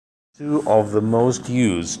Two of the most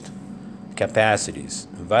used capacities.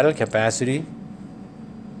 Vital capacity,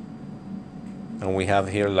 and we have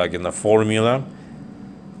here like in the formula,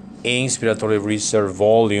 inspiratory reserve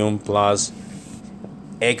volume plus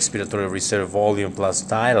expiratory reserve volume plus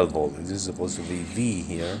tidal volume. This is supposed to be V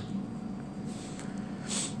here.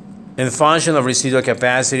 And function of residual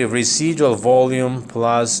capacity, residual volume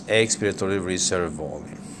plus expiratory reserve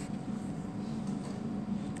volume.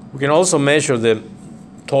 We can also measure the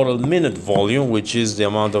total minute volume, which is the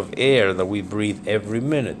amount of air that we breathe every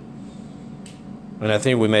minute. And I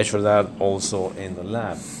think we measured that also in the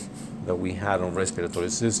lab that we had on respiratory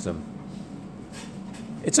system.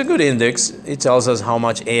 It's a good index. It tells us how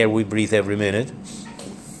much air we breathe every minute,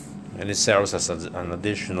 and it serves as an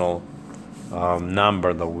additional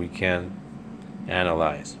number that we can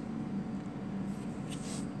analyze.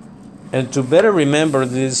 And to better remember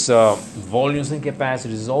these volumes and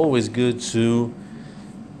capacities, it's always good to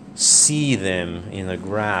see them in a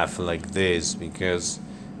graph like this, because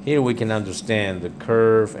here we can understand the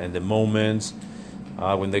curve and the moments.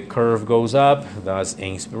 When the curve goes up, that's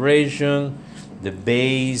inspiration. The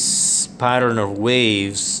base pattern of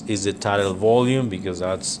waves is the tidal volume, because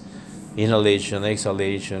that's inhalation,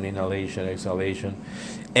 exhalation, inhalation, exhalation.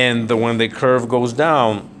 And when the curve goes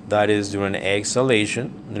down, that is during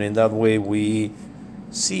exhalation. And in that way, we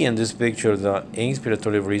see in this picture the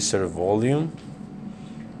inspiratory reserve volume.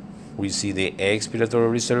 We see the expiratory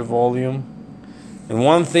reserve volume. And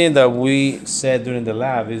one thing that we said during the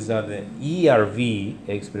lab is that the ERV,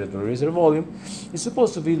 expiratory reserve volume, is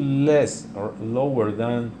supposed to be less or lower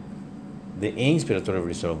than the inspiratory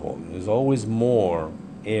reserve volume. There's always more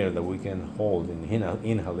air that we can hold in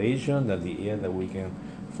inhalation than the air that we can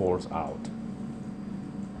force out.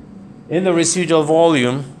 And the residual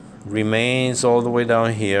volume remains all the way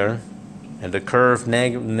down here, and the curve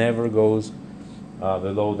never goes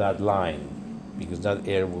below that line, because that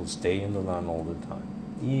air will stay in the lung all the time,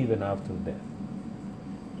 even after death.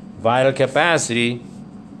 Vital capacity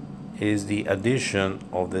is the addition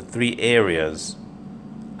of the three areas,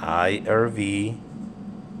 IRV,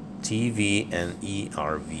 TV, and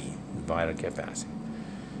ERV, vital capacity.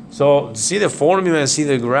 So to see the formula and see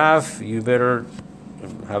the graph, you better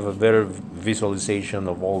have a better visualization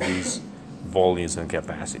of all these volumes and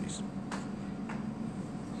capacities.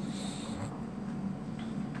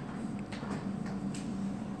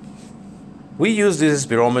 We use this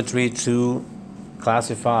spirometry to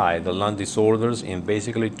classify the lung disorders in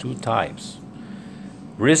basically two types: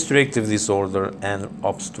 restrictive disorder and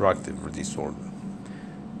obstructive disorder.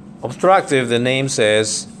 Obstructive, the name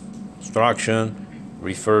says, obstruction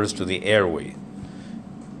refers to the airway.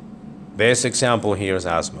 Best example here is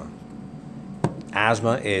asthma.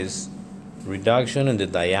 Asthma is reduction in the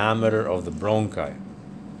diameter of the bronchi.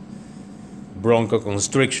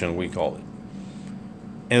 Bronchoconstriction, we call it.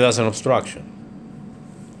 And that's an obstruction.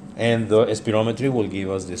 And the spirometry will give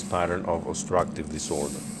us this pattern of obstructive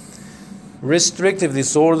disorder. Restrictive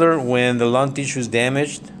disorder, when the lung tissue is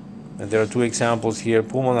damaged, and there are two examples here,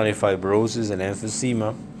 pulmonary fibrosis and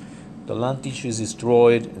emphysema. The lung tissue is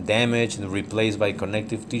destroyed, damaged, and replaced by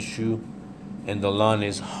connective tissue, and the lung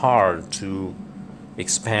is hard to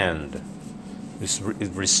expand.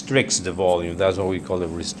 It restricts the volume. That's what we call a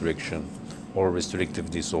restriction or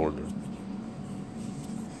restrictive disorder.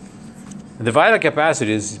 The vital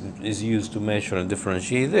capacity is used to measure and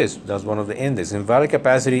differentiate this. That's one of the indices. And vital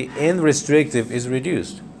capacity in restrictive is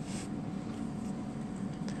reduced.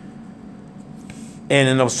 And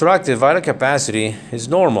in obstructive, vital capacity is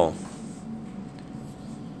normal.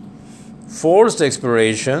 Forced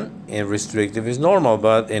expiration in restrictive is normal,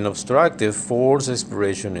 but in obstructive, forced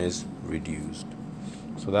expiration is reduced.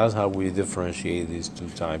 So that's how we differentiate these two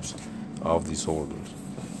types of disorders.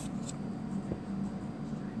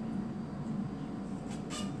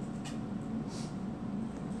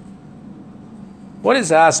 What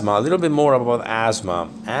is asthma? A little bit more about asthma.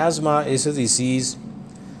 Asthma is a disease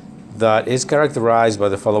that is characterized by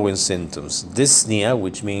the following symptoms: dyspnea,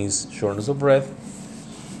 which means shortness of breath,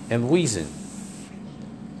 and wheezing.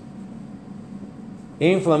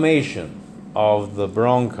 Inflammation of the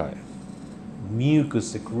bronchi,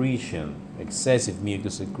 mucus secretion, excessive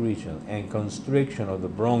mucus secretion, and constriction of the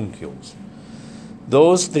bronchioles.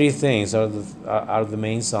 Those three things are the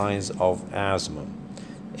main signs of asthma.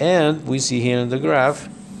 And we see here in the graph,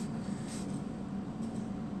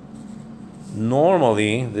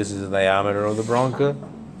 normally this is the diameter of the bronchi,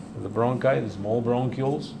 the small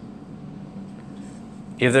bronchioles.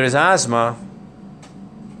 If there is asthma,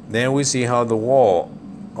 then we see how the wall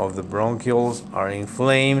of the bronchioles are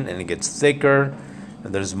inflamed and it gets thicker,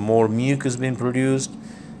 and there's more mucus being produced,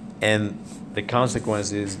 and the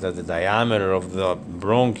consequence is that the diameter of the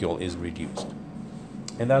bronchiole is reduced.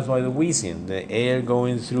 And that's why the wheezing, the air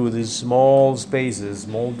going through these small spaces,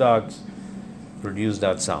 small ducts, produce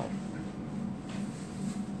that sound.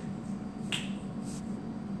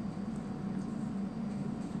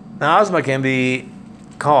 Now, asthma can be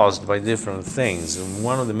caused by different things. And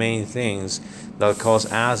one of the main things that cause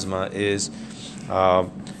asthma is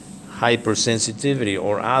hypersensitivity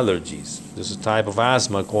or allergies. There's a type of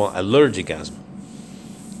asthma called allergic asthma.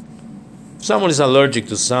 If someone is allergic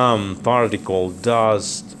to some particle,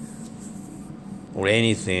 dust, or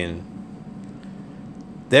anything,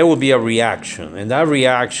 there will be a reaction, and that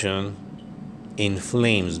reaction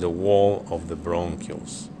inflames the wall of the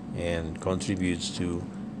bronchioles and contributes to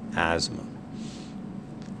asthma.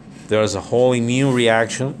 There's a whole immune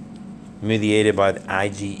reaction mediated by the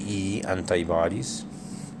IgE antibodies.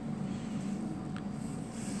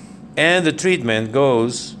 And the treatment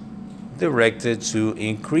goes directed to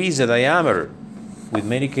increase the diameter with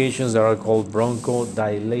medications that are called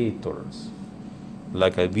bronchodilators,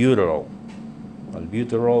 like albuterol.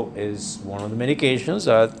 Albuterol is one of the medications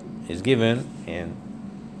that is given in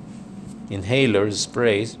inhalers,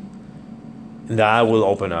 sprays, and that will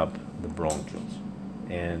open up the bronchioles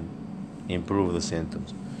and improve the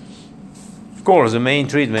symptoms. Of course, the main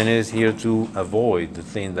treatment is here to avoid the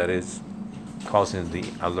thing that is causing the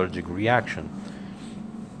allergic reaction.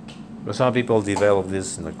 But some people develop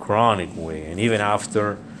this in a chronic way, and even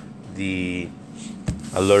after the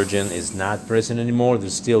allergen is not present anymore, they're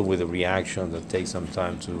still with a reaction that takes some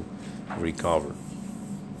time to recover.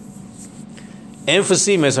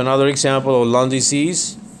 Emphysema is another example of lung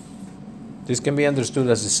disease. This can be understood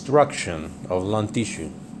as destruction of lung tissue.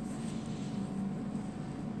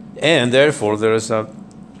 And therefore, there is a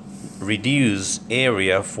reduced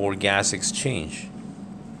area for gas exchange.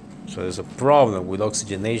 So there's a problem with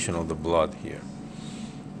oxygenation of the blood here.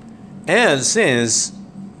 And since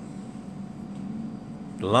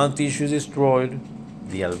the lung tissue is destroyed,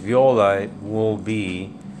 the alveoli will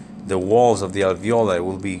be, the walls of the alveoli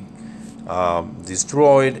will be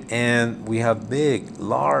destroyed, and we have big,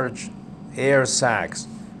 large air sacs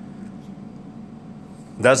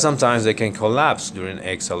that sometimes they can collapse during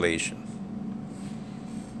exhalation,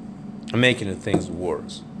 making things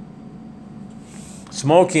worse.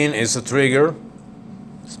 Smoking is a trigger,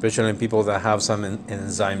 especially in people that have some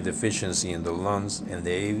enzyme deficiency in the lungs, and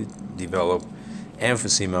they develop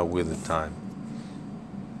emphysema with the time.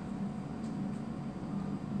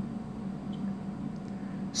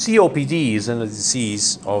 COPD is a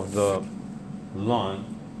disease of the lung,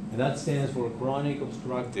 and that stands for chronic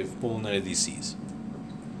obstructive pulmonary disease.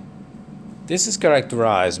 This is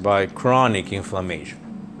characterized by chronic inflammation.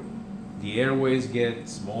 The airways get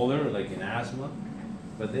smaller, like in asthma,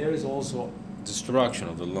 but there is also destruction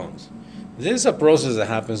of the lungs. This is a process that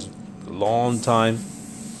happens a long time.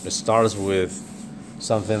 It starts with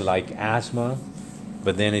something like asthma,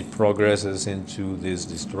 but then it progresses into this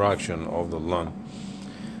destruction of the lung.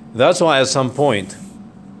 That's why at some point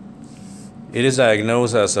it is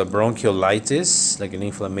diagnosed as a bronchiolitis, like an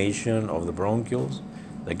inflammation of the bronchioles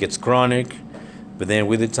that gets chronic, but then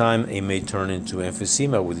with the time it may turn into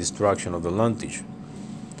emphysema with destruction of the lung tissue.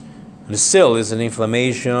 And still, it's an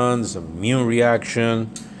inflammation, it's an immune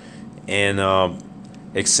reaction, and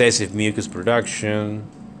excessive mucus production.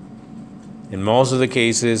 In most of the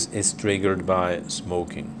cases, it's triggered by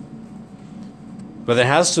smoking. But there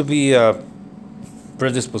has to be a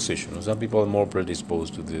predisposition. Some people are more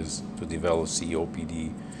predisposed to this, to develop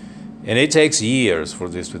COPD. And it takes years for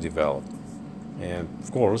this to develop. And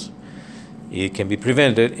of course, it can be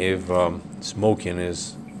prevented if smoking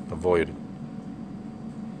is avoided.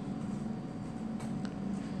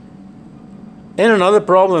 And another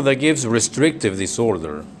problem that gives restrictive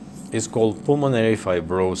disorder is called pulmonary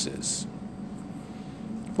fibrosis.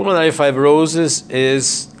 Pulmonary fibrosis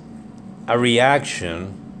is a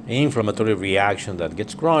reaction, an inflammatory reaction that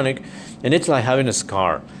gets chronic, and it's like having a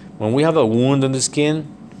scar. When we have a wound on the skin,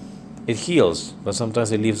 it heals, but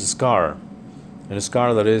sometimes it leaves a scar, and a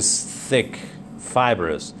scar that is thick,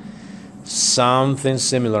 fibrous. Something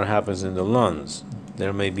similar happens in the lungs.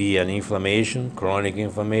 There may be an inflammation, chronic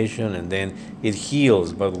inflammation, and then it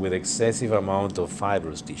heals, but with excessive amount of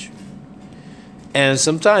fibrous tissue. And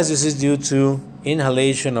sometimes this is due to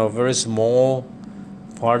inhalation of very small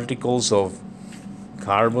particles of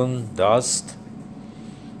carbon, dust.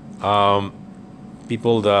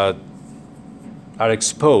 People that are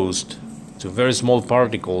exposed to very small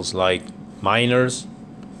particles like miners,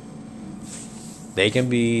 they can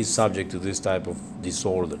be subject to this type of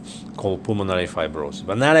disorder called pulmonary fibrosis.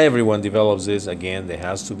 But not everyone develops this. Again, there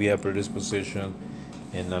has to be a predisposition,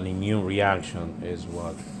 and an immune reaction is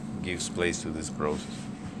what gives place to this process.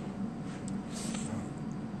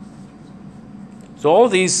 So all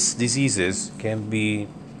these diseases can be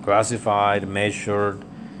classified, measured,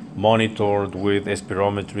 monitored with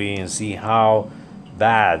spirometry and see how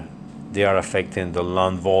bad they are affecting the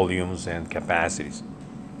lung volumes and capacities.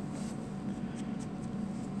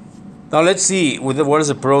 Now let's see what is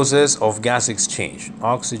the process of gas exchange,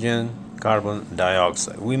 oxygen, carbon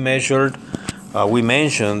dioxide. We mentioned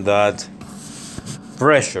that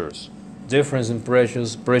pressures, difference in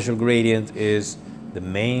pressures, pressure gradient is the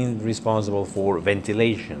main responsible for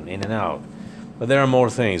ventilation in and out. But there are more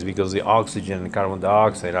things because the oxygen and carbon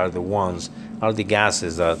dioxide are the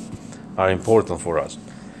gases that are important for us.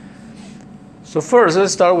 So first,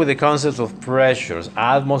 let's start with the concept of pressures.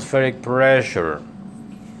 Atmospheric pressure.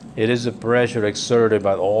 It is the pressure exerted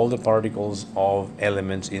by all the particles of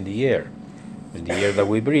elements in the air that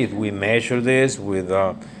we breathe. We measure this with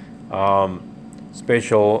a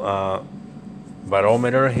special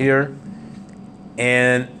barometer here,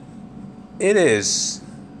 and it is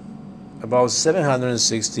about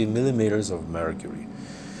 760 millimeters of mercury.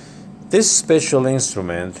 This special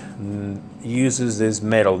instrument uses this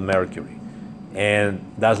metal mercury,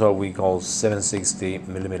 and that's what we call 760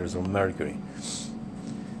 millimeters of mercury.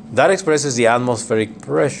 That expresses the atmospheric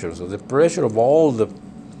pressure, so the pressure of all the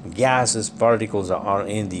gases, particles that are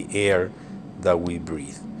in the air that we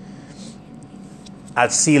breathe.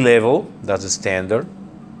 At sea level, that's the standard.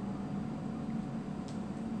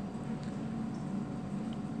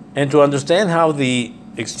 And to understand how the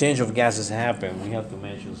exchange of gases happen, we have to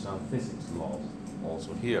mention some physics laws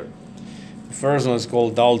also here. The first one is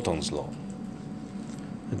called Dalton's law.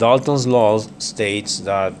 Dalton's law states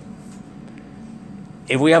that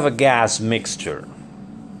if we have a gas mixture,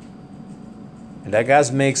 and that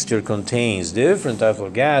gas mixture contains different types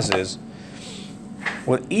of gases,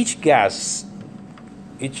 well, each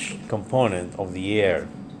component of the air,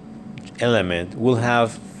 each element, will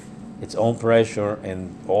have its own pressure,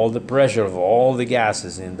 and all the pressure of all the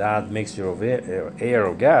gases in that mixture of air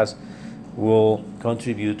or gas will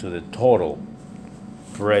contribute to the total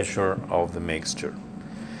pressure of the mixture.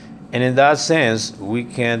 And in that sense, we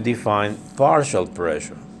can define partial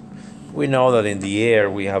pressure. We know that in the air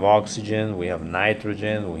we have oxygen, we have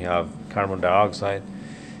nitrogen, we have carbon dioxide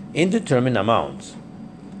in determined amounts.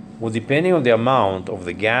 Well, depending on the amount of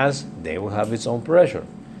the gas, they will have its own pressure.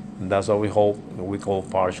 And that's what we call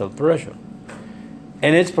partial pressure.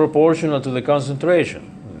 And it's proportional to the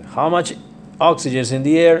concentration. How much oxygen is in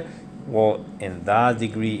the air? Well, in that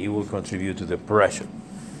degree, it will contribute to the pressure.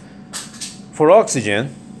 For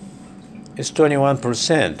oxygen, it's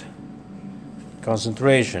 21%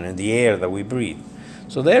 concentration in the air that we breathe.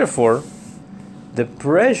 So therefore, the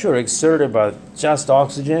pressure exerted by just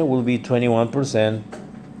oxygen will be 21%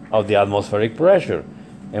 of the atmospheric pressure.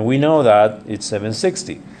 And we know that it's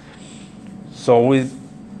 760. So we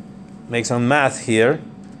make some math here.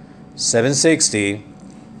 760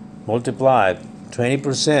 multiplied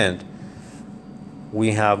 20%,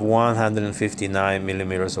 we have 159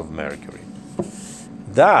 millimeters of mercury.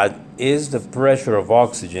 That is the pressure of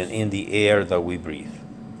oxygen in the air that we breathe.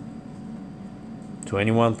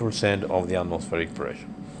 21% of the atmospheric pressure.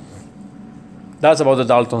 That's about the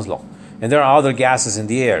Dalton's law. And there are other gases in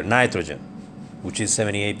the air, nitrogen, which is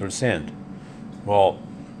 78%. Well,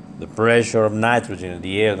 the pressure of nitrogen in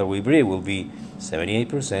the air that we breathe will be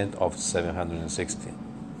 78% of 760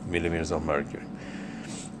 millimeters of mercury.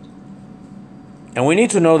 And we need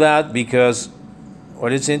to know that because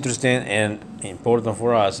what is interesting and important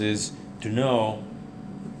for us is to know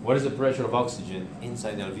what is the pressure of oxygen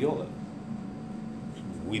inside the alveoli.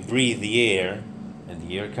 We breathe the air, and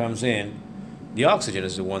the air comes in. The oxygen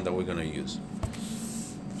is the one that we're going to use.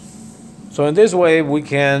 So in this way, we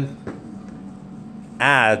can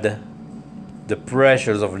add the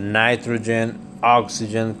pressures of nitrogen,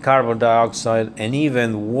 oxygen, carbon dioxide, and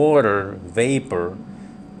even water vapor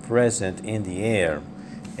present in the air,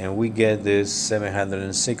 and we get this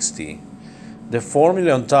 760. The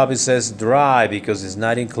formula on top, it says dry because it's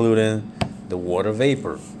not including the water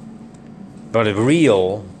vapor. But the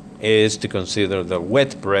real is to consider the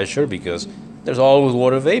wet pressure because there's always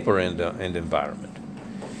water vapor in the environment.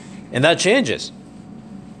 And that changes.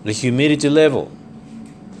 The humidity level.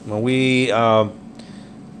 When we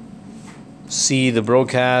see the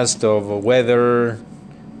broadcast of weather,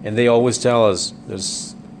 and they always tell us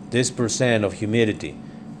there's this percent of humidity,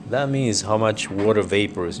 that means how much water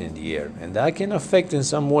vapor is in the air. And that can affect in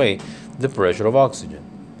some way the pressure of oxygen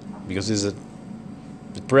because it's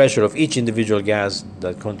the pressure of each individual gas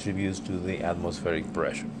that contributes to the atmospheric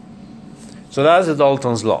pressure. So that's the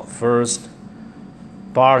Dalton's law. First,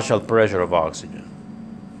 partial pressure of oxygen.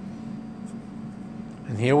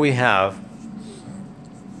 And here we have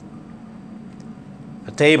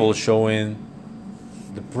a table showing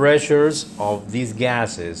the pressures of these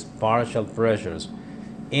gases, partial pressures,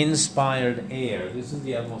 inspired air. This is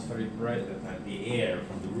the atmospheric pressure, the air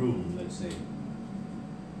from the room, let's say.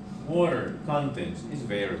 Water contents is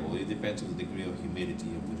variable. It depends on the degree of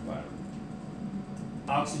humidity of the environment.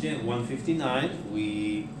 Oxygen 159.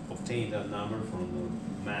 We obtained that number from the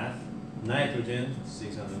math. Nitrogen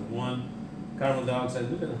 601. Carbon dioxide.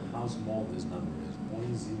 Look at how small this number is.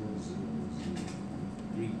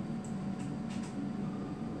 0.0003.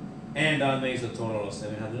 And that makes a total of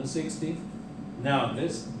 760. Now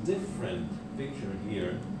this different picture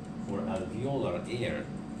here for alveolar air.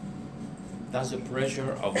 That's the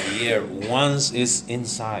pressure of the air once it's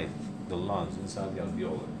inside the lungs, inside the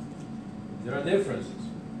alveolar. There are differences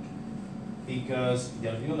because the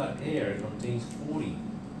alveolar air contains 40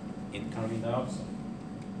 in carbon dioxide.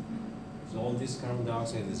 So all this carbon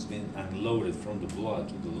dioxide has been unloaded from the blood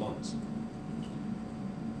to the lungs.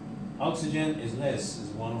 Oxygen is less, is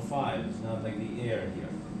 105. It's not like the air here.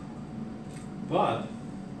 But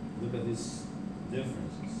look at these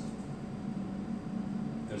differences.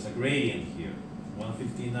 There's a gradient here,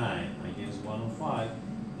 159 against 105.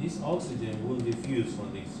 This oxygen will diffuse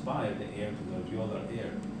from the inspired air to the alveolar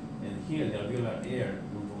air. And here the alveolar air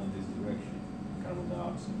will go in this direction, carbon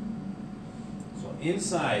dioxide. So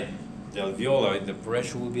inside the alveolar, the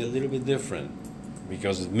pressure will be a little bit different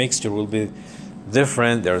because the mixture will be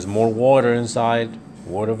different. There's more water inside,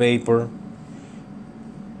 water vapor.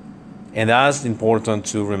 And that's important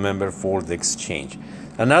to remember for the exchange.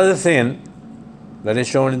 Another thing that is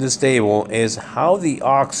shown in this table is how the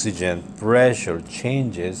oxygen pressure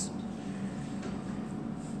changes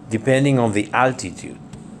depending on the altitude.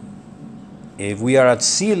 If we are at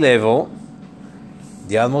sea level,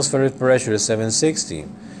 the atmospheric pressure is 760.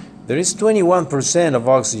 There is 21% of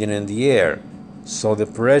oxygen in the air, so the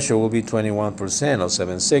pressure will be 21% of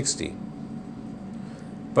 760.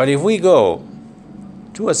 But if we go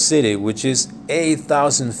to a city which is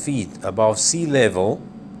 8,000 feet above sea level,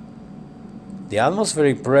 the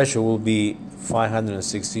atmospheric pressure will be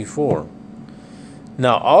 564.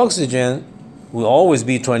 Now, oxygen will always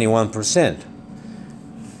be 21%,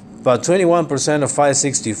 but 21% of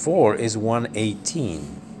 564 is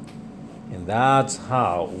 118. And that's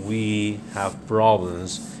how we have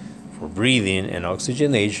problems for breathing and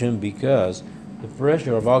oxygenation, because the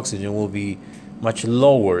pressure of oxygen will be much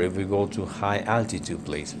lower if we go to high altitude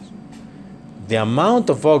places. The amount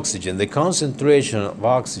of oxygen, the concentration of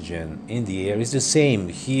oxygen in the air is the same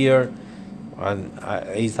here on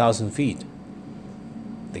 8,000 feet.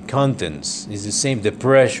 The contents is the same, the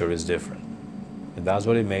pressure is different. And that's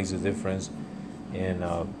what it makes a difference and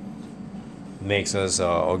makes us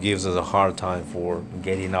or gives us a hard time for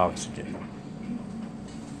getting oxygen.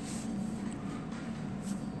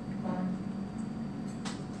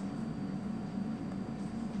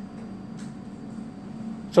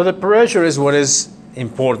 So the pressure is what is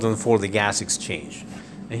important for the gas exchange.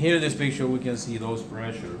 And here in this picture we can see those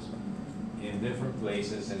pressures in different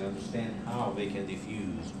places and understand how they can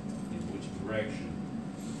diffuse, in which direction.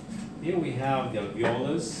 Here we have the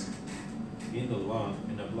alveolus in the lung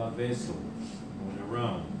and a blood vessel going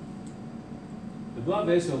around. The blood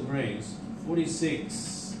vessel brings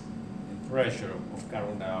 46 in pressure of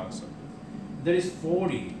carbon dioxide. There is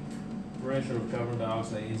 40 pressure of carbon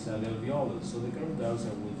dioxide inside the alveolus, so the carbon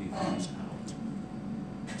dioxide will diffuse out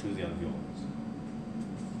to the alveolus.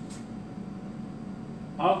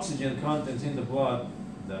 Oxygen contents in the blood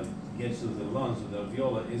that gets to the lungs of the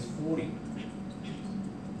alveolar is 40,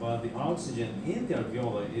 but the oxygen in the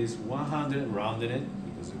alveolar is 100, rounded it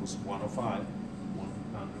because it was 105, 100,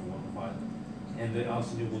 105, and the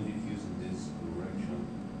oxygen will diffuse in this direction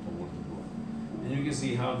towards the blood. And you can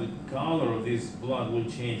see how the color of this blood will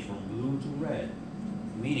change from blue to red,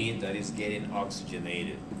 meaning that it's getting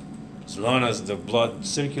oxygenated. As long as the blood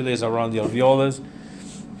circulates around the alveolus,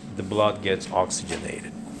 the blood gets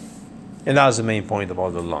oxygenated. And that's the main point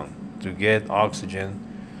about the lung, to get oxygen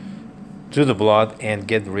to the blood and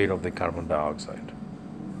get rid of the carbon dioxide.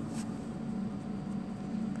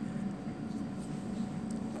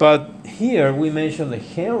 But here we mentioned the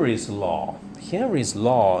Henry's law. Henry's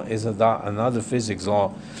law is another physics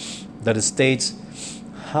law that states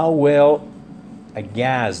how well a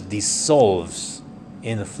gas dissolves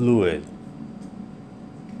in a fluid,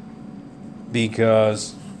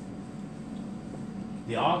 because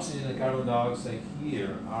the oxygen and carbon dioxide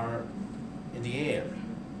here are in the air.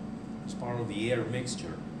 It's part of the air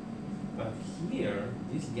mixture. But here,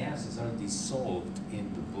 these gases are dissolved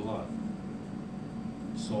in the blood.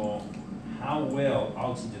 So how well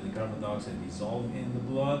oxygen and carbon dioxide dissolve in the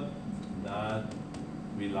blood, that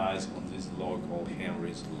relies on this law called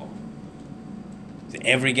Henry's law.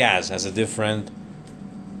 Every gas has a different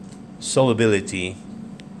solubility,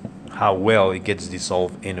 how well it gets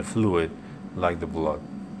dissolved in a fluid like the blood.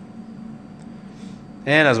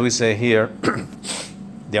 And as we say here,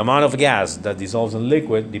 the amount of gas that dissolves in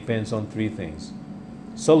liquid depends on three things.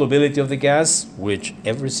 Solubility of the gas, which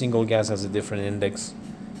every single gas has a different index,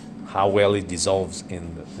 how well it dissolves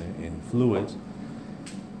in fluids.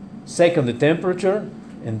 Second, the temperature.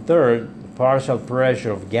 And third, the partial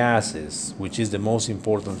pressure of gases, which is the most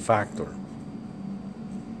important factor.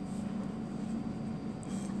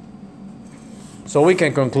 So we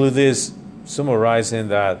can conclude this summarizing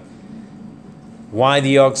that why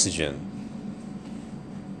the oxygen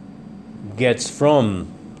gets from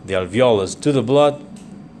the alveolus to the blood.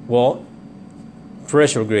 Well,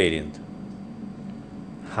 pressure gradient.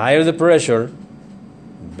 Higher the pressure,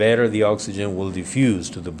 better the oxygen will diffuse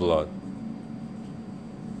to the blood.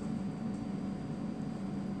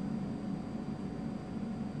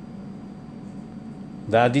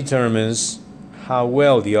 That determines how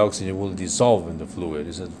well the oxygen will dissolve in the fluid.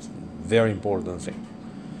 It's a very important thing.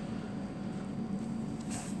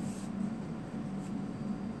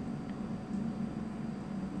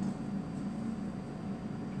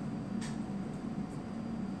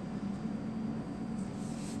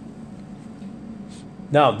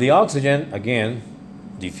 Now, the oxygen, again,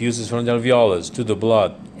 diffuses from the alveolus to the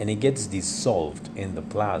blood, and it gets dissolved in the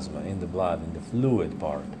plasma, in the blood, in the fluid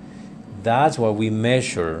part. That's what we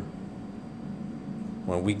measure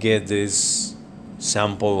when we get this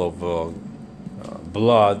sample of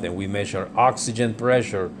blood and we measure oxygen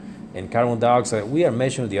pressure and carbon dioxide. We are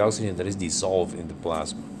measuring the oxygen that is dissolved in the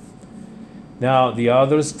plasma. Now, the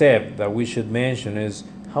other step that we should mention is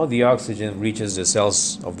how the oxygen reaches the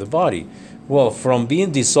cells of the body. Well, from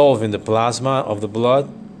being dissolved in the plasma of the blood,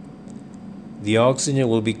 the oxygen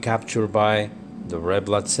will be captured by the red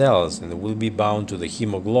blood cells and it will be bound to the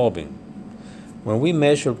hemoglobin. When we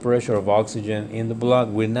measure pressure of oxygen in the blood,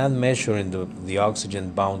 we're not measuring the oxygen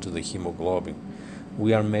bound to the hemoglobin.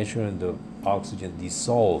 We are measuring the oxygen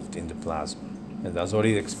dissolved in the plasma. And that's what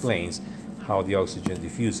it explains how the oxygen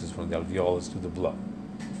diffuses from the alveolus to the blood.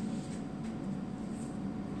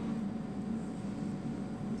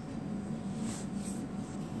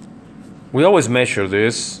 We always measure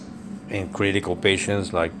this in critical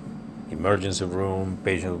patients like emergency room,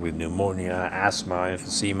 patients with pneumonia, asthma,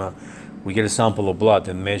 emphysema. We get a sample of blood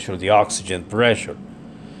and measure the oxygen pressure.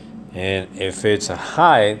 And if it's a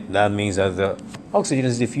high, that means that the oxygen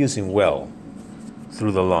is diffusing well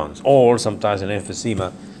through the lungs. Or sometimes in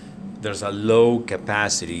emphysema, there's a low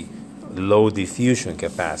capacity, low diffusion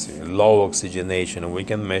capacity, low oxygenation, and we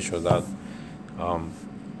can measure that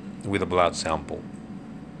with a blood sample.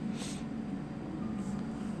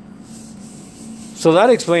 So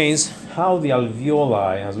that explains how the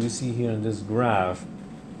alveoli, as we see here in this graph,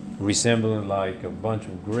 resembling like a bunch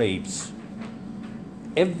of grapes,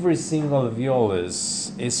 every single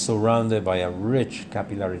alveolus is surrounded by a rich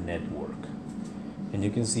capillary network. And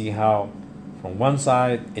you can see how from one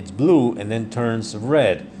side it's blue and then turns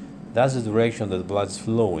red. That's the direction that the blood is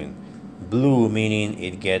flowing. Blue meaning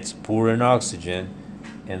it gets poor in oxygen,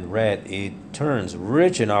 and red it turns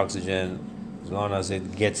rich in oxygen as long as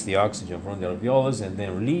it gets the oxygen from the alveolus and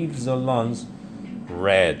then leaves the lungs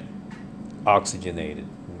red, oxygenated,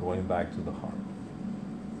 and going back to the heart.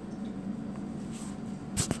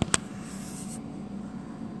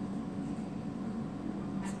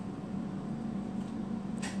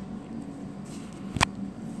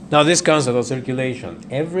 Now this concept of circulation,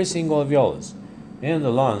 every single alveolus and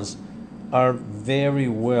the lungs are very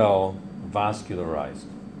well vascularized.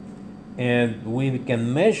 And we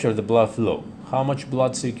can measure the blood flow, how much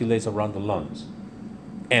blood circulates around the lungs,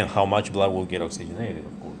 and how much blood will get oxygenated,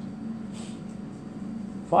 of course.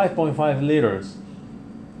 5.5 liters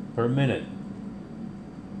per minute.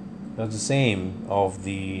 That's the same of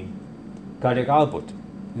the cardiac output.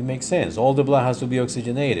 It makes sense. All the blood has to be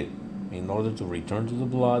oxygenated in order to return to the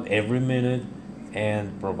blood every minute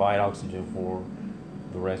and provide oxygen for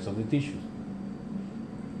the rest of the tissues.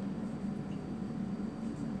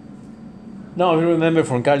 Now, if you remember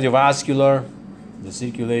from cardiovascular, the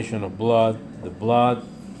circulation of blood, the blood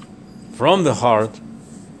from the heart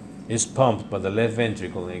is pumped by the left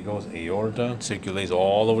ventricle and it goes aorta, circulates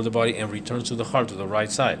all over the body and returns to the heart, to the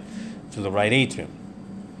right side, to the right atrium.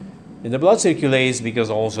 And the blood circulates because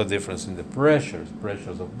also a difference in the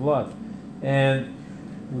pressures of blood. And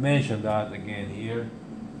we mentioned that again here.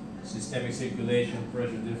 Systemic circulation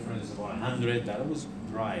pressure difference is about 100. That always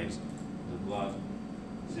drives the blood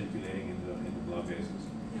circulating in the blood vessels.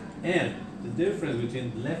 And the difference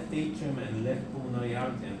between left atrium and left pulmonary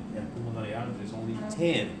artery and pulmonary artery is only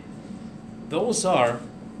 10. Those are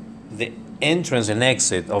the entrance and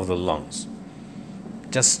exit of the lungs.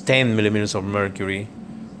 Just 10 millimeters of mercury,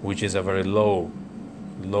 which is a very low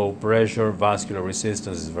pressure. Vascular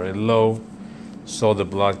resistance is very low, so the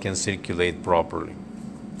blood can circulate properly.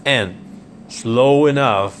 And slow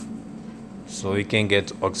enough so it can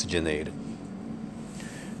get oxygenated.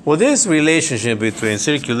 Well, this relationship between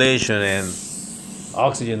circulation and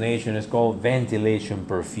oxygenation is called ventilation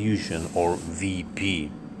perfusion, or VP.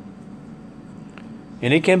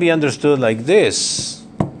 And it can be understood like this: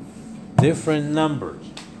 different numbers.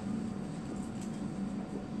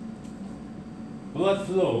 Blood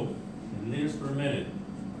flow in liters per minute.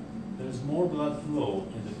 There's more blood flow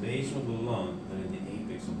in the base of the lung than in the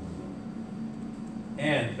apex of the lung.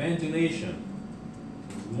 And ventilation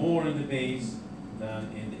is more in the base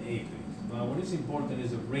than in the apex. Now, what is important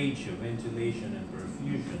is the ratio, ventilation and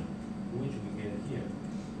perfusion, which we get here.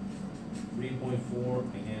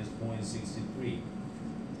 3.4 against 0.63.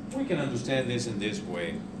 We can understand this in this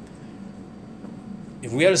way.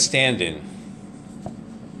 If we are standing,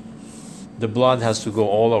 the blood has to go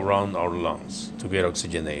all around our lungs to get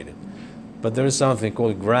oxygenated. But there is something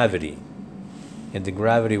called gravity, and the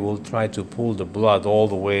gravity will try to pull the blood all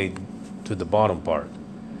the way to the bottom part.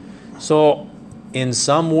 So, in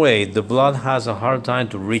some way, the blood has a hard time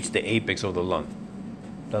to reach the apex of the lung.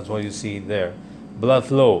 That's what you see there. Blood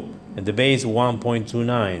flow at the base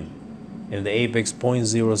 1.29, and the apex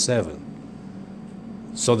 0.07.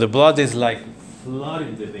 So the blood is like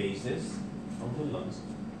flooding the bases of the lungs,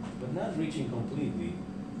 but not reaching completely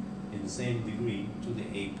in the same degree to the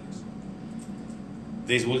apex.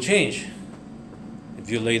 This will change if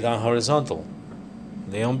you lay down horizontal.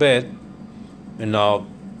 Lay on bed, and now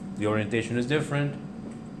the orientation is different,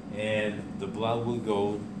 and the blood will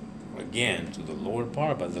go again to the lower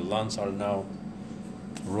part, but the lungs are now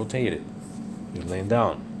rotated. You're laying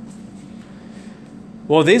down.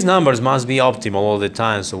 Well, these numbers must be optimal all the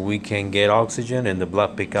time so we can get oxygen and the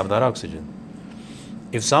blood pick up that oxygen.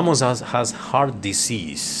 If someone has heart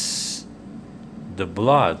disease, the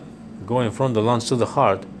blood going from the lungs to the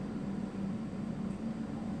heart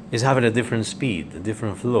is having a different speed, a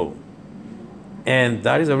different flow. And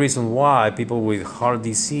that is the reason why people with heart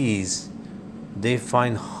disease, they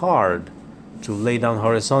find hard to lay down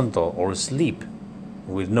horizontal or sleep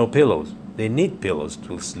with no pillows. They need pillows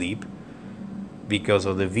to sleep because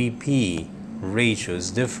of the VP ratio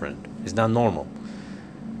is different. It's not normal.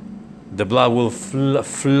 The blood will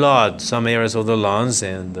flood some areas of the lungs,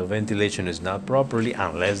 and the ventilation is not properly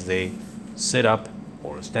unless they sit up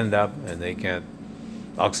or stand up, and they can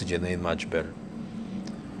oxygenate much better.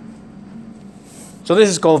 So this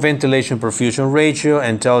is called ventilation perfusion ratio,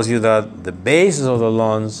 and tells you that the bases of the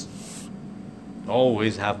lungs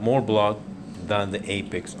always have more blood than the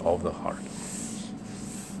apex of the heart.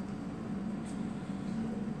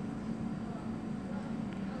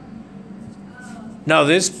 Now,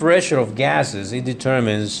 this pressure of gases, it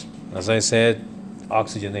determines, as I said,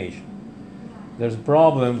 oxygenation. There's a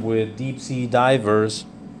problem with deep sea divers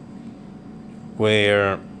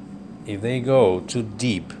where if they go too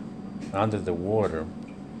deep under the water,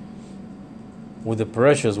 well, the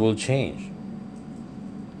pressures will change.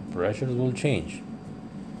 Pressures will change.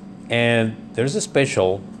 And there's a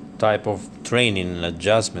special type of training and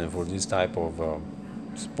adjustment for this type of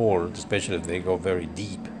sport, especially if they go very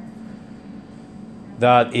deep.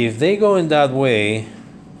 That if they go in that way,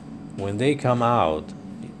 when they come out,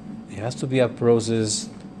 it has to be a process,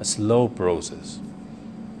 a slow process.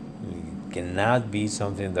 It cannot be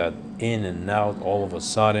something that in and out all of a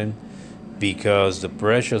sudden, because the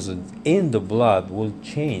pressures in the blood will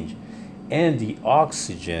change and the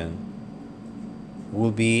oxygen will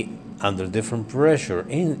be under different pressure,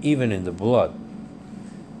 even in the blood.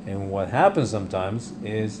 And what happens sometimes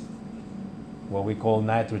is what we call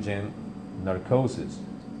nitrogen narcosis,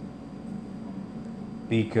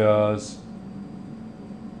 because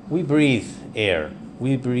we breathe air,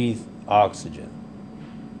 we breathe oxygen,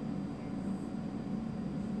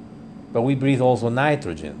 but we breathe also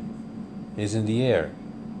nitrogen. It's in the air,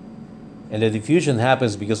 and the diffusion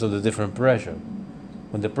happens because of the different pressure.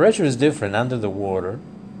 When the pressure is different under the water,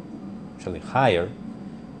 actually higher,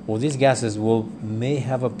 well, these gases may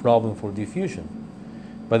have a problem for diffusion.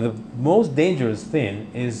 But the most dangerous thing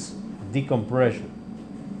is decompression,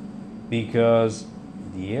 because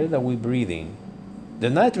the air that we're breathing, the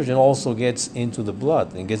nitrogen also gets into the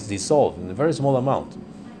blood and gets dissolved in a very small amount.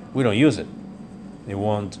 We don't use it. It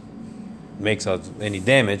won't make us any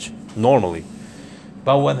damage normally.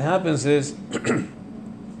 But what happens is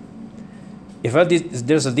If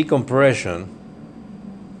there's a decompression,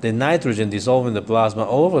 the nitrogen dissolved in the plasma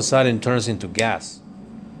all of a sudden turns into gas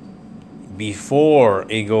before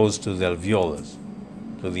it goes to the alveolus,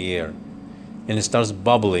 to the air, and it starts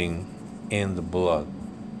bubbling in the blood.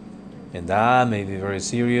 And that may be very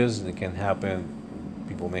serious. It can happen.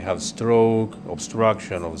 People may have stroke,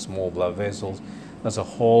 obstruction of small blood vessels. That's a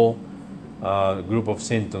whole group of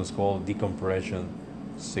symptoms called decompression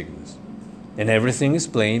sickness. And everything is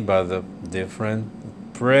explained by the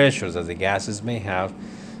different pressures that the gases may have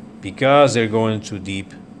because they're going too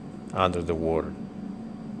deep under the water.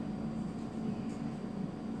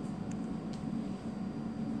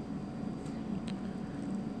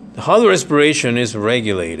 How the respiration is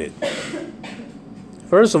regulated.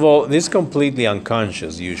 First of all, this is completely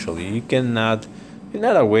unconscious usually. You're not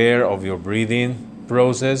aware of your breathing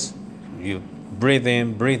process. You breathe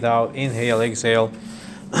in, breathe out, inhale, exhale,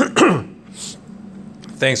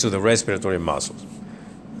 thanks to the respiratory muscles.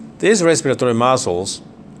 These respiratory muscles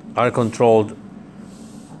are controlled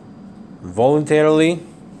voluntarily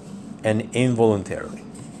and involuntarily.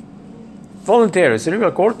 Voluntary,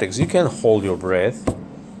 cerebral cortex, you can hold your breath.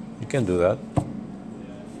 You can do that.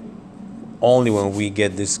 Only when we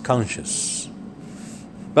get this conscious.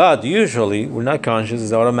 But usually we're not conscious,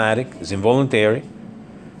 it's automatic, it's involuntary.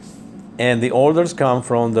 And the orders come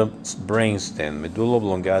from the brainstem, medulla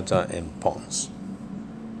oblongata and pons.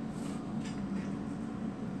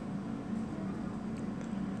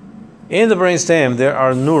 In the brainstem, there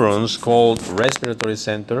are neurons called respiratory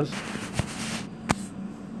centers.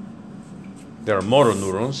 There are motor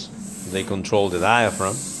neurons. They control the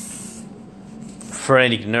diaphragm.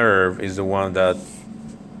 Phrenic nerve is the one that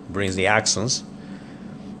brings the axons.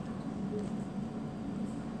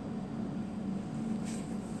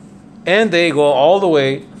 And they go all the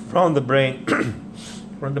way from the brain,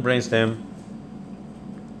 from the brainstem,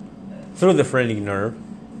 through the phrenic nerve,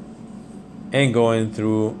 and going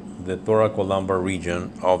through the thoracolumbar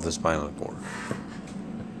region of the spinal cord.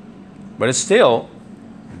 But still,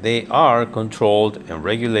 they are controlled and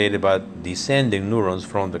regulated by descending neurons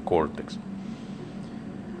from the cortex.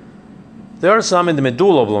 There are some in the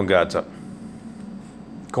medulla oblongata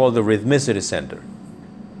called the rhythmicity center.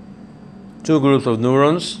 Two groups of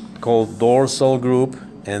neurons called dorsal group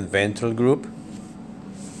and ventral group.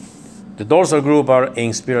 The dorsal group are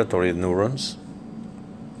inspiratory neurons,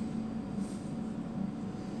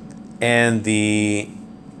 and the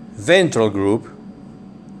ventral group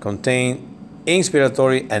contain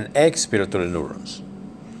inspiratory and expiratory neurons.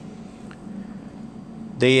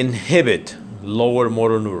 They inhibit lower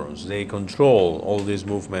motor neurons. They control all this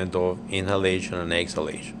movement of inhalation and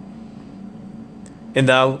exhalation. And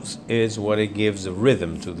that is what it gives the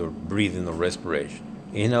rhythm to the breathing or respiration.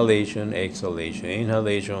 Inhalation,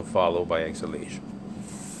 inhalation followed by exhalation.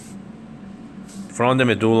 From the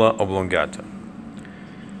medulla oblongata.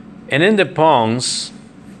 And in the pons,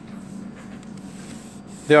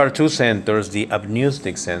 there are two centers, the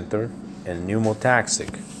apneustic center and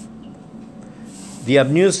pneumotaxic. The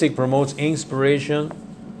apneustic promotes inspiration,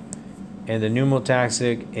 and the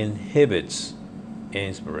pneumotaxic inhibits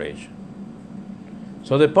inspiration.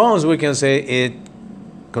 So the pons, we can say it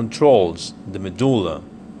controls the medulla,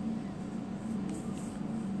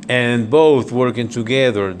 and both working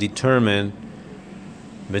together determine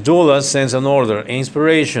medulla sends an order,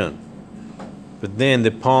 inspiration, but then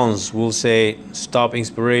the pons will say stop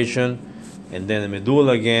inspiration, and then the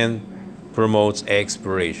medulla again promotes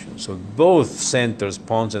expiration. So both centers,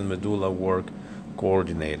 pons and medulla, work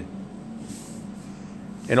coordinated.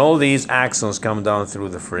 And all these axons come down through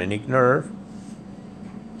the phrenic nerve,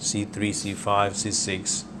 C3, C5,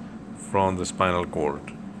 C6, from the spinal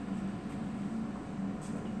cord.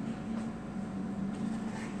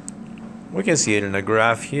 We can see it in a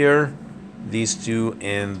graph here, these two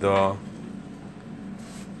in the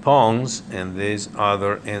pons and this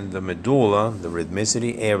other in the medulla, the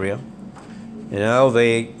rhythmicity area. And now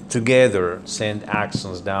they together send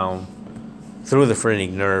axons down through the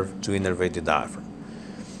phrenic nerve to innervate the diaphragm.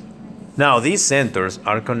 Now these centers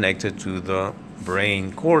are connected to the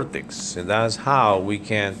brain cortex, and that's how we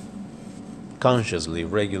can consciously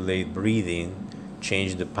regulate breathing,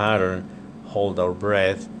 change the pattern, hold our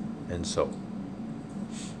breath, and so.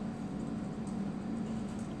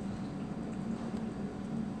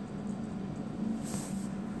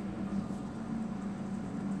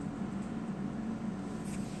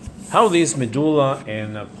 How these medulla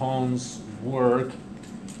and pons work?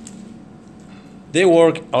 They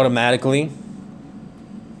work automatically,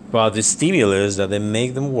 but the stimulus that they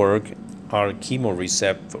make them work are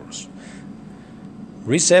chemoreceptors.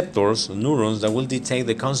 Receptors, neurons that will detect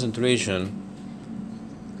the concentration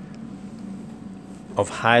of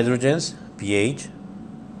hydrogens, pH,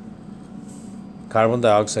 carbon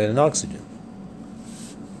dioxide, and oxygen.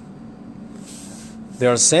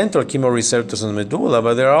 There are central chemoreceptors in the medulla,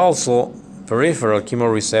 but there are also peripheral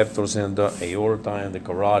chemoreceptors in the aorta and the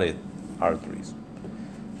carotid arteries.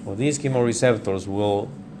 Well, these chemoreceptors will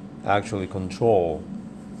actually control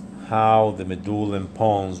how the medulla and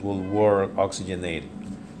pons will work oxygenated.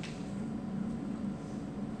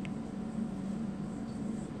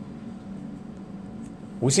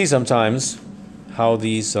 We see sometimes how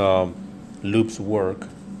these loops work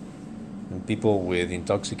in people with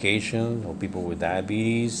intoxication or people with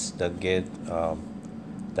diabetes that get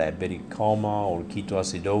diabetic coma or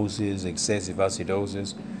ketoacidosis, excessive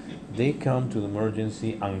acidosis. They come to the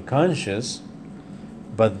emergency unconscious,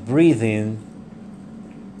 but breathing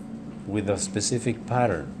with a specific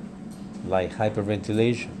pattern, like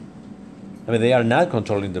hyperventilation. I mean, they are not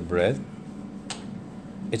controlling the breath.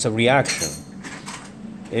 It's a reaction.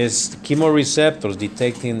 It's chemoreceptors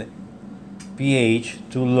detecting pH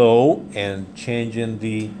too low and changing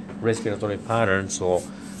the respiratory pattern, so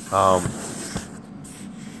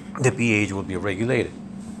the pH will be regulated.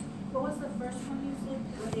 What was the first one you said,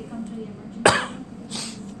 where they come to the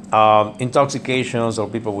emergency? Intoxications or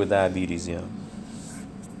people with diabetes, yeah.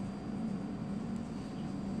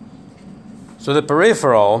 So the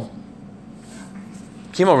peripheral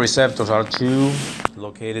chemoreceptors are two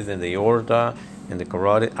located in the aorta and the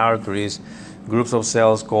carotid arteries, groups of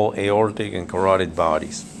cells called aortic and carotid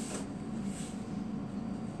bodies.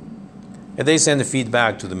 And they send the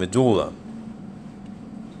feedback to the medulla.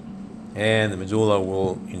 And the medulla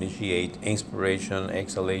will initiate inspiration,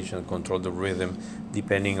 exhalation, control the rhythm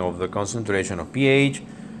depending on the concentration of pH,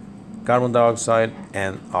 carbon dioxide,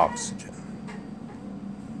 and oxygen.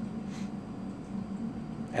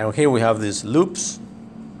 And here we have these loops,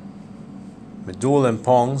 medulla and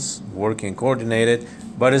pons working coordinated,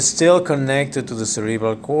 but it's still connected to the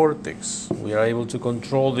cerebral cortex. We are able to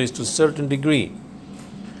control this to a certain degree.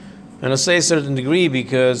 And I say certain degree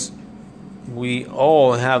because we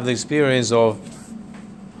all have the experience of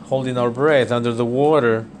holding our breath under the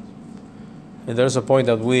water, and there's a point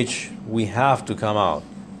at which we have to come out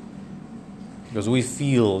because we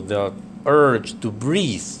feel the urge to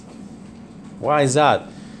breathe. Why is that?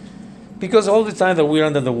 Because all the time that we're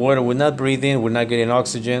under the water, we're not breathing, we're not getting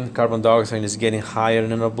oxygen, carbon dioxide is getting higher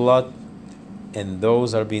in our blood, and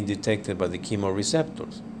those are being detected by the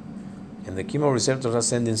chemoreceptors. And the chemoreceptors are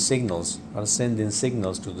sending signals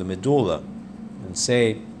to the medulla and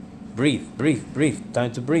say, breathe, breathe, breathe,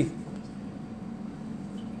 time to breathe.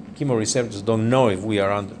 Chemoreceptors don't know if we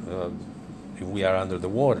are under the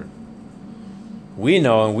water. We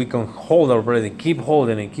know, and we can hold our breath and keep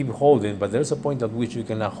holding, but there's a point at which you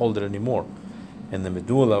cannot hold it anymore. And the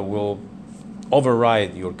medulla will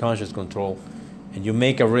override your conscious control, and you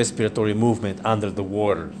make a respiratory movement under the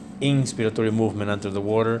water, inspiratory movement under the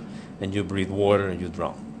water, and you breathe water and you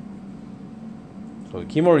drown. So the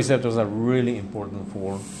chemoreceptors are really important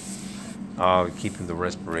for keeping the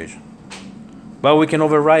respiration. But we can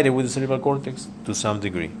override it with the cerebral cortex to some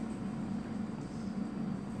degree.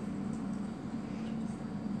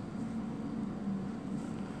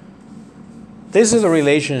 This is a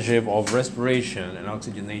relationship of respiration and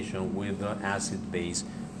oxygenation with the acid-base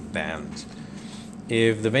band.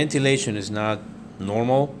 If the ventilation is not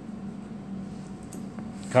normal,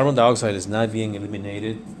 carbon dioxide is not being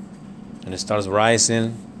eliminated, and it starts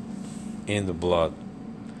rising in the blood.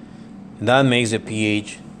 And that makes the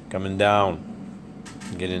pH coming down,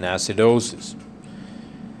 getting acidosis.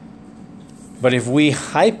 But if we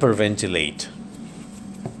hyperventilate,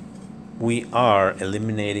 we are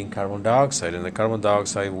eliminating carbon dioxide, and the carbon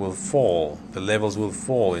dioxide will fall, the levels will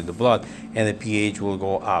fall in the blood, and the pH will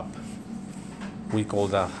go up. We call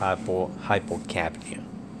that hypocapnia.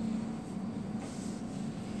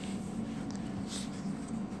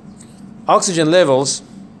 Oxygen levels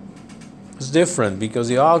is different because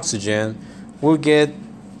the oxygen will get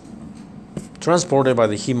transported by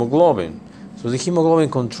the hemoglobin. So the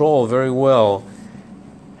hemoglobin controls very well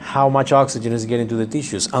how much oxygen is getting to the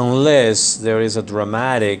tissues, unless there is a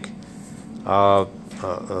dramatic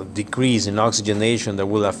decrease in oxygenation that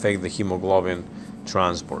will affect the hemoglobin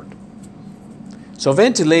transport. So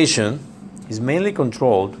ventilation is mainly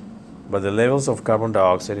controlled by the levels of carbon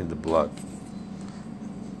dioxide in the blood.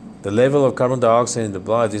 The level of carbon dioxide in the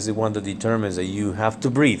blood is the one that determines that you have to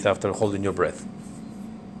breathe after holding your breath.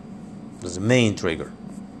 That's the main trigger.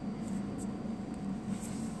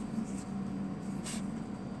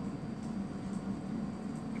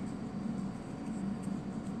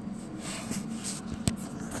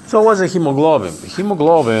 So what's the hemoglobin? The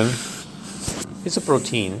hemoglobin is a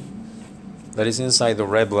protein that is inside the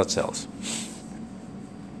red blood cells.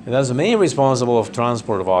 And that's the main responsible of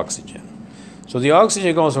transport of oxygen. So the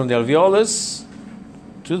oxygen goes from the alveolus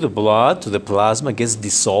to the blood, to the plasma, gets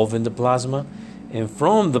dissolved in the plasma, and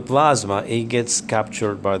from the plasma it gets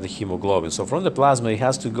captured by the hemoglobin. So from the plasma it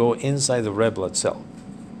has to go inside the red blood cell,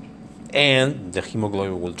 and the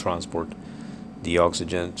hemoglobin will transport the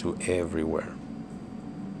oxygen to everywhere.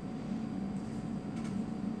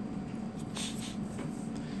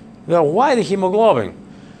 Now, why the hemoglobin?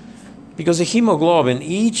 Because the hemoglobin,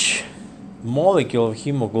 each molecule of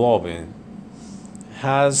hemoglobin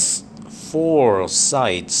has 4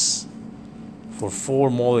 sites for 4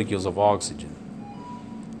 molecules of oxygen.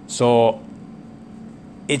 So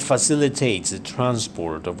it facilitates the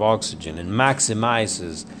transport of oxygen and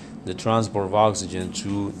maximizes the transport of oxygen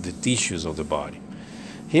to the tissues of the body.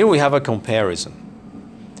 Here we have a comparison.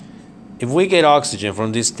 If we get oxygen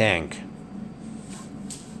from this tank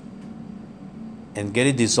and get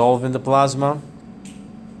it dissolved in the plasma,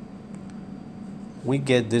 we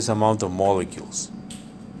get this amount of molecules.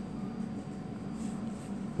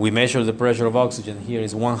 We measure the pressure of oxygen here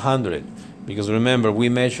is 100, because remember, we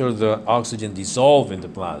measure the oxygen dissolved in the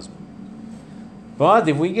plasma. But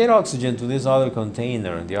if we get oxygen to this other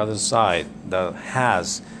container on the other side that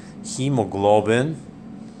has hemoglobin,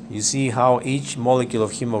 you see how each molecule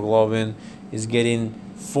of hemoglobin is getting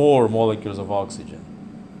 4 molecules of oxygen.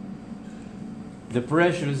 The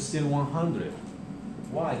pressure is still 100.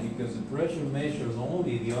 Why? Because the pressure measures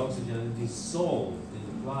only the oxygen dissolved in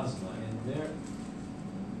the plasma, and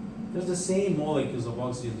there's the same molecules of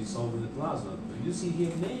oxygen dissolved in the plasma. But you see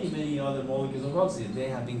here many other molecules of oxygen. They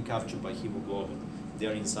have been captured by hemoglobin.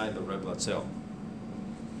 They're inside the red blood cell.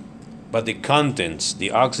 But the contents,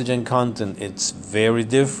 the oxygen content, it's very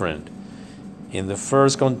different. In the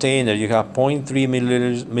first container, you have 0.3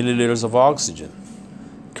 milliliters of oxygen.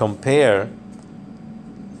 Compare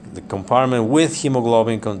the compartment with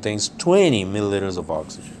hemoglobin contains 20 milliliters of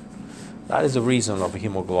oxygen. That is the reason of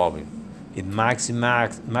hemoglobin. It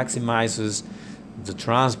maximizes the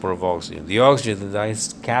transport of oxygen. The oxygen that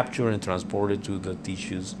is captured and transported to the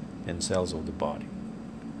tissues and cells of the body.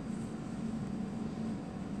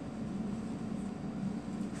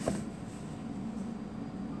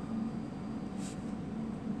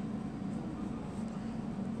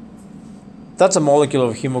 That's a molecule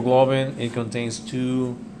of hemoglobin. It contains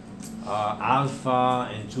 2 alpha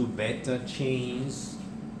and 2 beta chains,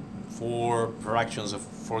 4 fractions of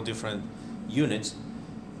 4 different units,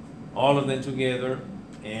 all of them together,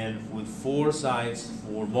 and with 4 sites,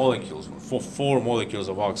 4 molecules, 4 molecules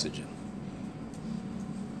of oxygen.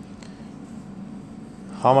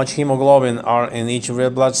 How much hemoglobin are in each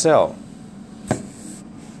red blood cell?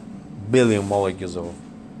 Billion molecules of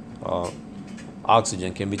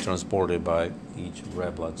oxygen can be transported by each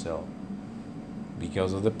red blood cell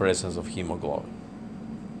because of the presence of hemoglobin.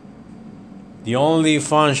 The only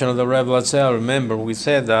function of the red blood cell, remember we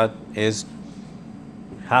said that, is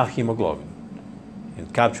have hemoglobin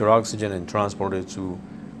and capture oxygen and transport it to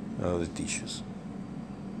the tissues.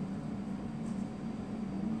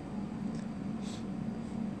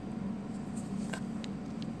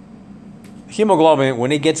 Hemoglobin,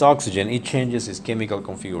 when it gets oxygen, it changes its chemical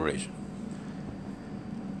configuration.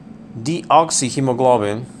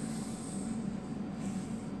 Deoxyhemoglobin,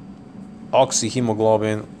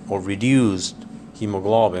 oxyhemoglobin, or reduced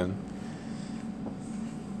hemoglobin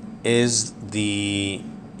is the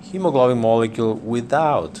hemoglobin molecule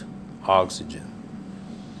without oxygen.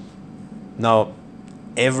 Now,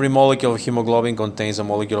 every molecule of hemoglobin contains a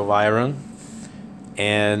molecule of iron,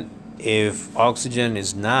 and if oxygen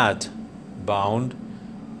is not bound,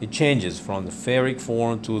 it changes from the ferric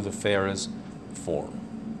form to the ferrous form.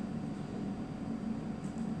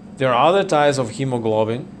 There are other types of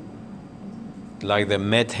hemoglobin, like the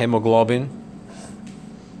methemoglobin.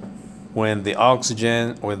 When the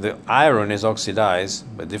iron is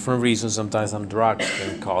oxidized, by different reasons, sometimes some drugs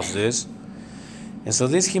can cause this. And so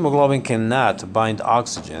this hemoglobin cannot bind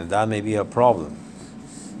oxygen. That may be a problem.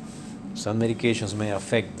 Some medications may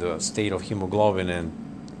affect the state of hemoglobin and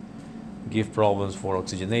give problems for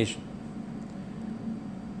oxygenation.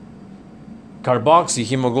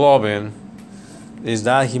 Carboxyhemoglobin is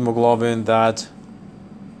that hemoglobin that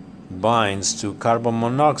binds to carbon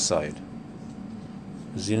monoxide.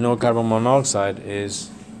 As you know, carbon monoxide is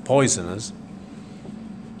poisonous.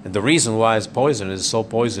 And the reason why it's so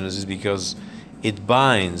poisonous is because it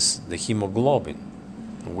binds the hemoglobin.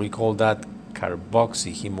 We call that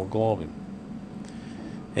carboxyhemoglobin.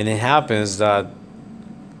 And it happens that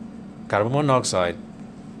carbon monoxide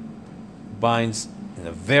binds in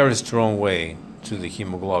a very strong way to the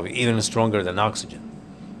hemoglobin, even stronger than oxygen.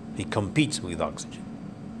 It competes with oxygen.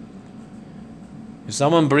 If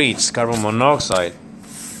someone breathes carbon monoxide,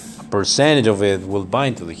 a percentage of it will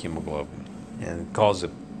bind to the hemoglobin and cause a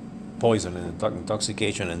poison and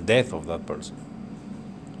intoxication and death of that person.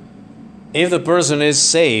 If the person is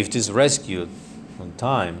saved, is rescued on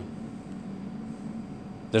time,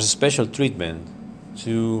 there's a special treatment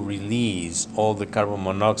to release all the carbon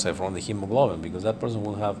monoxide from the hemoglobin, because that person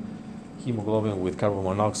will have hemoglobin with carbon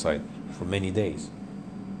monoxide for many days.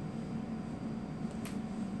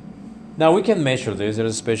 Now we can measure this. There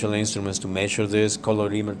are special instruments to measure this,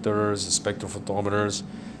 colorimeters, spectrophotometers,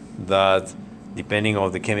 that depending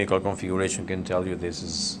on the chemical configuration can tell you this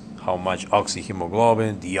is how much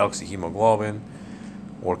oxyhemoglobin, deoxyhemoglobin,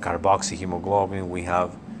 or carboxyhemoglobin we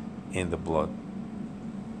have in the blood.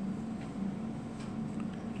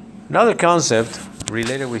 Another concept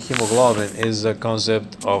related with hemoglobin is the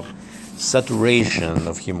concept of saturation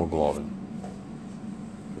of hemoglobin.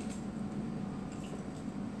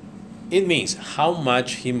 It means how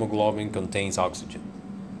much hemoglobin contains oxygen,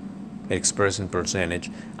 expressed in percentage,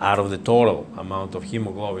 out of the total amount of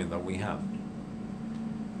hemoglobin that we have.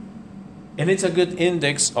 And it's a good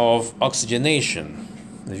index of oxygenation.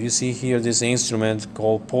 If you see here this instrument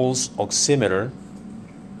called pulse oximeter,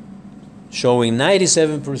 showing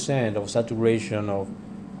 97% of saturation of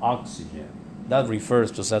oxygen. That refers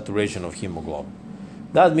to saturation of hemoglobin.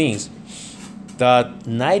 That means that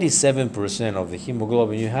 97% of the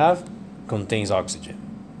hemoglobin you have contains oxygen,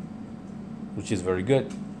 which is very good.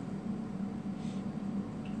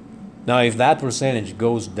 Now, if that percentage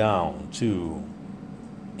goes down to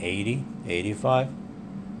 80, 85,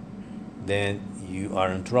 then you are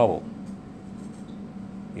in trouble.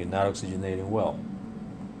 You're not oxygenating well.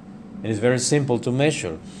 And it's very simple to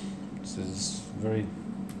measure. This is a very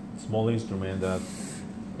small instrument that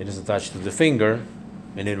it is attached to the finger,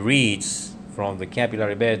 and it reads from the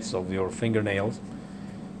capillary beds of your fingernails,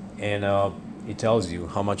 and it tells you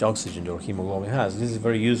how much oxygen your hemoglobin has. This is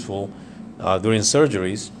very useful during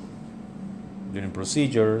surgeries, during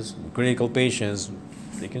procedures, critical patients.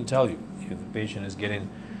 They can tell you if the patient is getting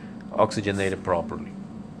oxygenated properly.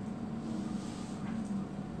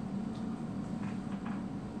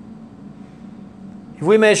 If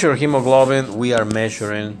we measure hemoglobin, we are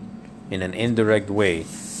measuring in an indirect way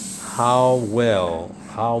how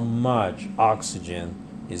much oxygen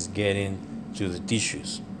is getting to the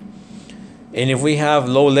tissues. And if we have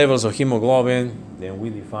low levels of hemoglobin, then we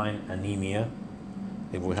define anemia.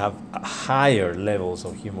 If we have higher levels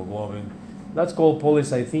of hemoglobin, that's called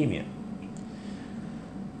polycythemia.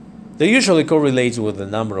 They usually correlates with the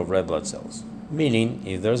number of red blood cells, meaning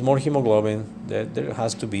if there's more hemoglobin, there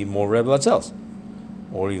has to be more red blood cells.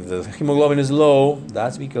 Or if the hemoglobin is low,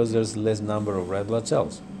 that's because there's less number of red blood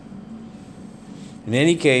cells. In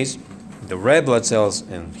any case, the red blood cells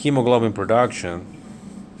and hemoglobin production,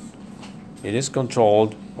 it is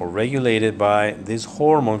controlled or regulated by this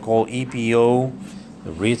hormone called EPO,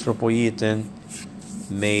 erythropoietin,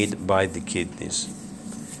 made by the kidneys.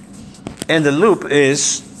 And the loop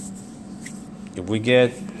is, if we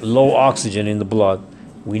get low oxygen in the blood,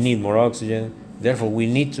 we need more oxygen. Therefore, we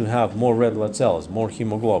need to have more red blood cells, more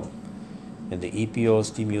hemoglobin. And the EPO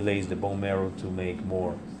stimulates the bone marrow to make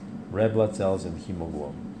more red blood cells and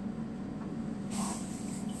hemoglobin.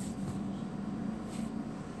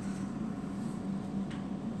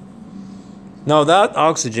 Now that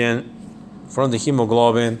oxygen from the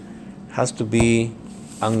hemoglobin has to be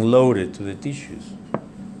unloaded to the tissues.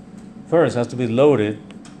 First, it has to be loaded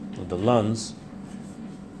to the lungs,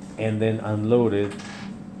 and then unloaded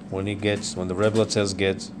when the red blood cells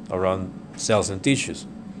get around cells and tissues.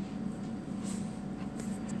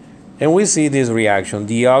 And we see this reaction,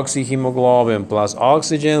 deoxyhemoglobin plus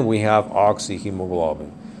oxygen, we have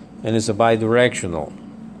oxyhemoglobin. And it's a bidirectional.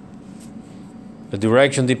 The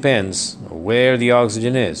direction depends on where the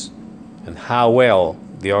oxygen is and how well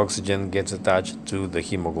the oxygen gets attached to the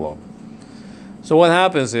hemoglobin. So what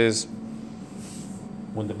happens is,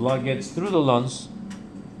 when the blood gets through the lungs,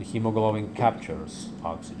 the hemoglobin captures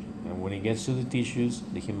oxygen. And when it gets to the tissues,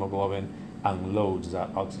 the hemoglobin unloads that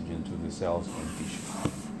oxygen to the cells and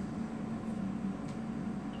tissues.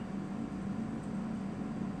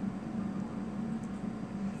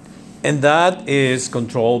 And that is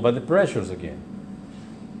controlled by the pressures again.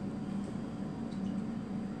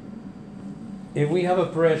 If we have a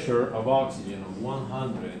pressure of oxygen of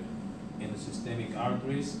 100 in the systemic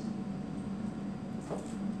arteries,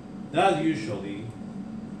 that usually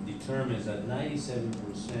determines that 97%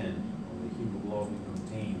 of the hemoglobin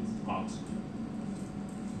contains oxygen,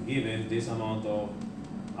 given this amount of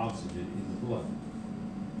oxygen in the blood.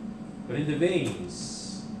 But in the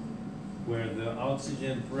veins, where the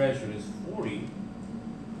oxygen pressure is 40,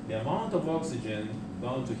 the amount of oxygen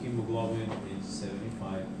bound to hemoglobin is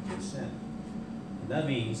 75%. And that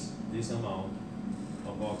means this amount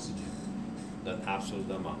of oxygen, that absolute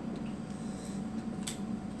amount.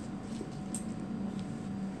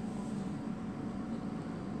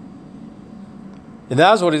 And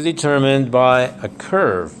that's what is determined by a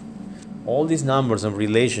curve. All these numbers and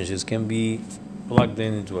relationships can be plugged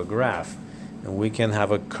into a graph, and we can have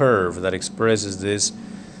a curve that expresses this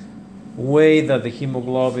way that the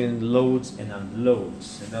hemoglobin loads and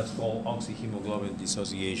unloads, and that's called oxyhemoglobin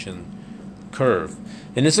dissociation curve.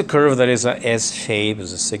 And it's a curve that is a S shape,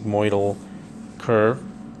 is a sigmoidal curve,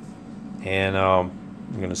 and I'm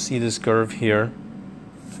going to see this curve here.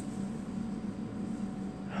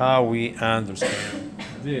 How we understand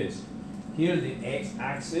this. Here, the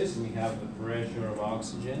x-axis, we have the pressure of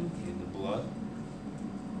oxygen in the blood,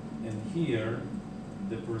 and here,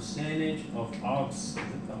 the percentage of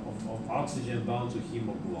oxygen bound to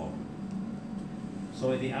hemoglobin.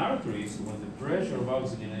 So in the arteries, when the pressure of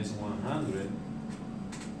oxygen is 100,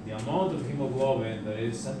 the amount of hemoglobin that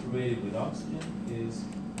is saturated with oxygen is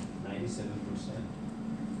 97%.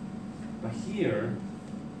 But here,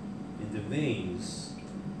 in the veins,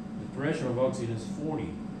 the pressure of oxygen is 40.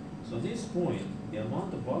 So at this point, the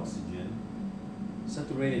amount of oxygen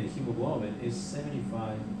saturated in hemoglobin is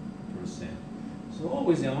 75%. So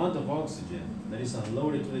always the amount of oxygen that is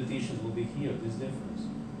unloaded to the tissues will be here, this difference.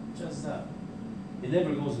 Just that. It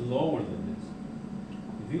never goes lower than this.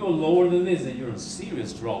 If you go lower than this, then you're in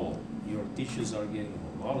serious trouble. Your tissues are getting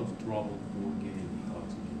a lot of trouble for getting the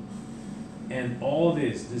oxygen. And all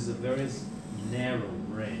this is a very narrow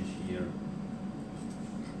range here.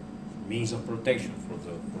 Means of protection for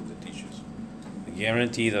the tissues. A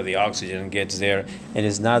guarantee that the oxygen gets there, and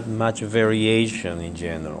it's not much variation in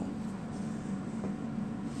general.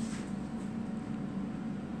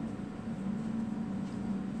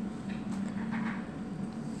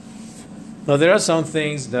 Now there are some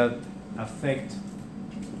things that affect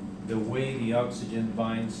the way the oxygen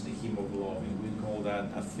binds the hemoglobin. We call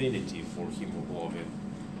that affinity for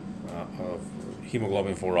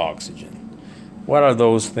hemoglobin for oxygen. What are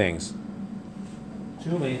those things?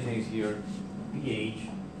 Two main things here, pH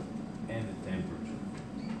and the temperature.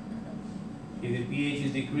 If the pH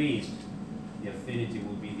is decreased, the affinity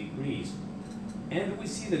will be decreased. And we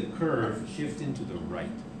see the curve shifting to the right.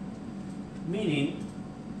 Meaning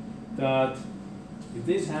that if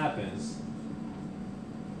this happens,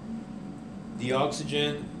 the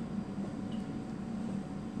oxygen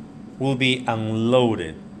will be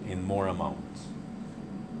unloaded in more amounts.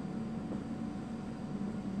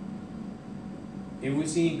 If we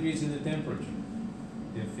see increase in the temperature,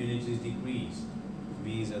 the affinity is decreased,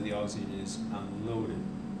 means that the oxygen is unloaded.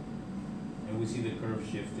 And we see the curve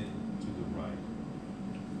shifting to the right.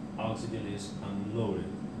 Oxygen is unloaded.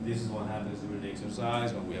 This is what happens during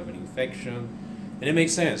exercise when we have an infection. And it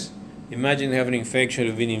makes sense. Imagine having an infection,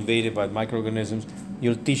 you've been invaded by microorganisms,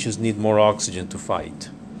 your tissues need more oxygen to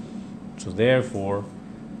fight. So therefore,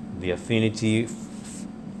 the affinity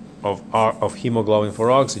of hemoglobin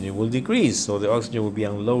for oxygen will decrease, so the oxygen will be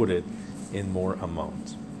unloaded in more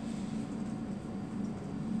amounts.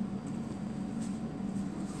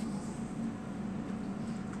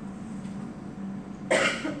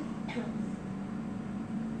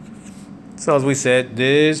 So as we said,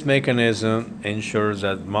 this mechanism ensures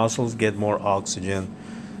that muscles get more oxygen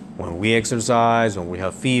when we exercise, when we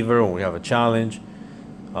have fever, when we have a challenge.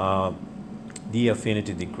 The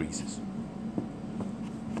affinity decreases.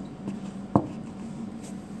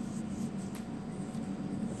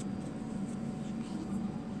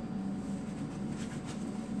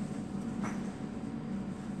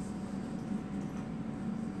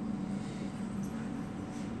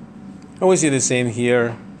 And we see the same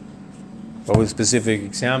here, but with specific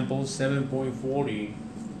examples. 7.40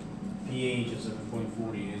 pH of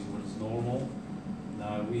 7.40 is what is normal.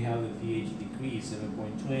 Now we have the pH decrease,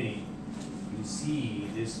 7.20. You see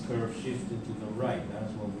this curve shifting to the right.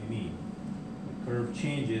 That's what we mean. The curve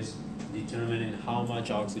changes, determining how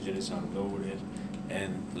much oxygen is unloaded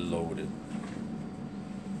and loaded.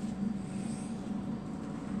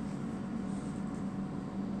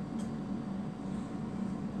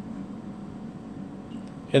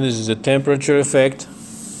 And this is a temperature effect.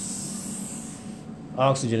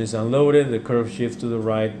 Oxygen is unloaded, the curve shifts to the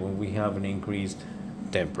right when we have an increased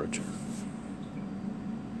temperature.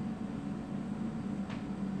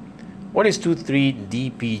 What is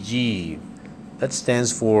 2,3-DPG? That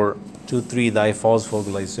stands for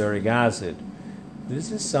 2,3-diphosphoglyceric acid.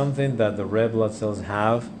 This is something that the red blood cells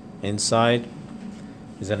have inside.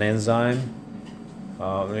 It's an enzyme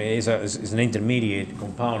It's an intermediate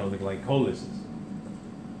compound of the glycolysis.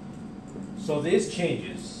 So this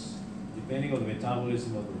changes depending on the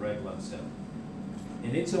metabolism of the red blood cell.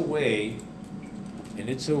 And it's a way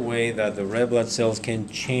that the red blood cells can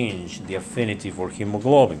change the affinity for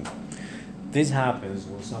hemoglobin. This happens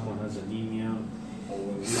when someone has anemia or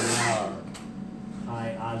when we are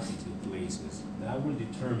high altitude places. That will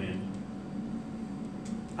determine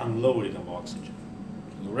unloading of oxygen.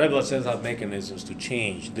 The red blood cells have mechanisms to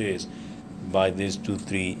change this by this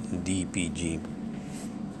 2,3-DPG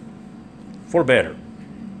for better.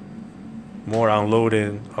 More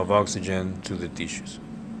unloading of oxygen to the tissues.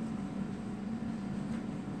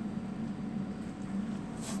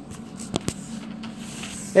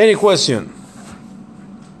 Any question?